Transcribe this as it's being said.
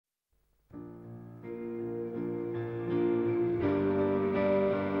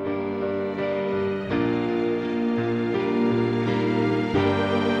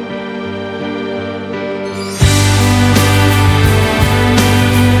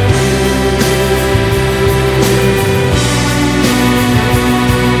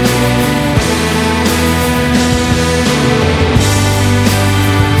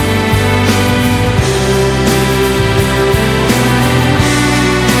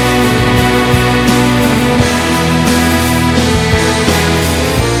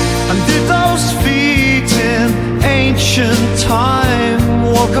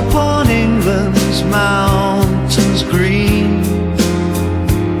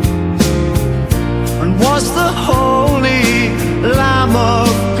Was the holy Lamb of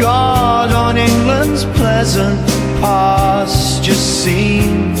God on England's pleasant past just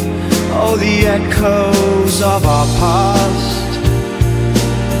seen? Oh, the echoes of our past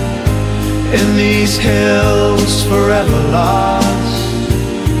in these hills forever lost.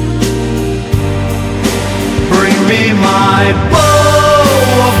 Bring me my bow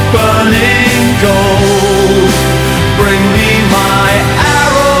of burning gold. Bring me my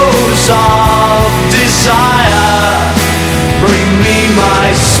arrows of desire. Bring me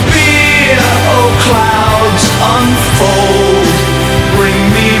my spear, oh clouds unfold. Bring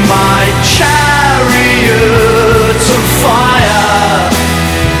me my chariot of fire.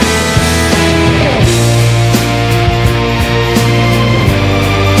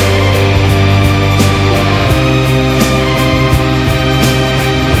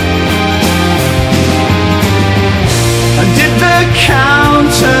 And did the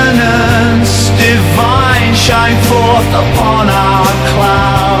countenance divine shine forth upon our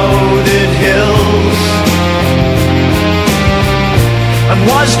clouded hills? And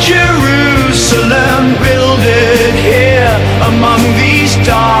was Jerusalem builded here among these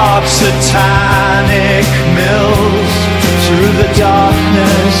dark satanic mills? Through the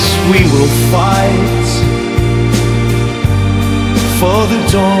darkness we will fight, for the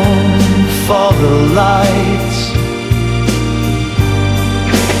dawn, for the light.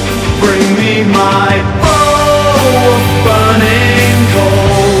 Bring me my bow of burning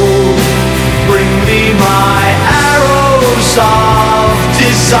gold. Bring me my arrows of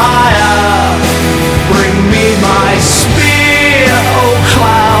desire. Bring me my spear, oh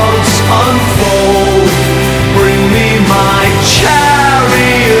clouds unfold. Bring me my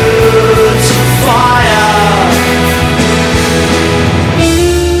chariot of fire.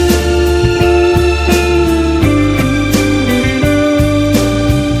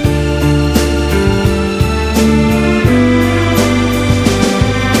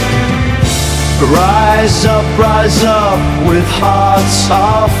 Rise up with hearts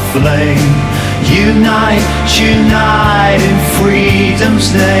of flame. Unite, unite in freedom's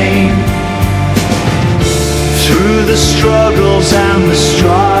name. Through the struggles and the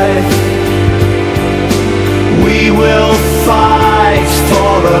strife, we will fight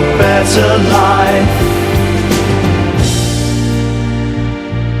for a better life.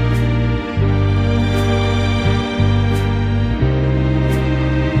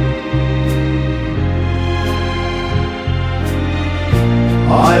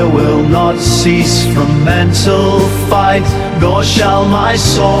 I will not cease from mental fight, nor shall my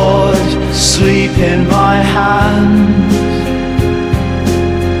sword sleep in my hand,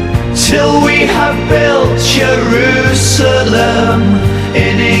 till we have built Jerusalem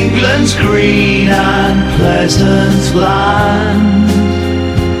in England's green and pleasant land.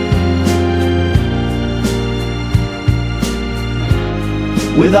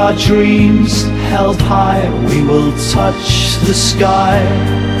 With our dreams held high, we will touch the sky.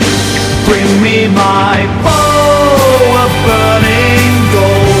 Bring me my bow of burning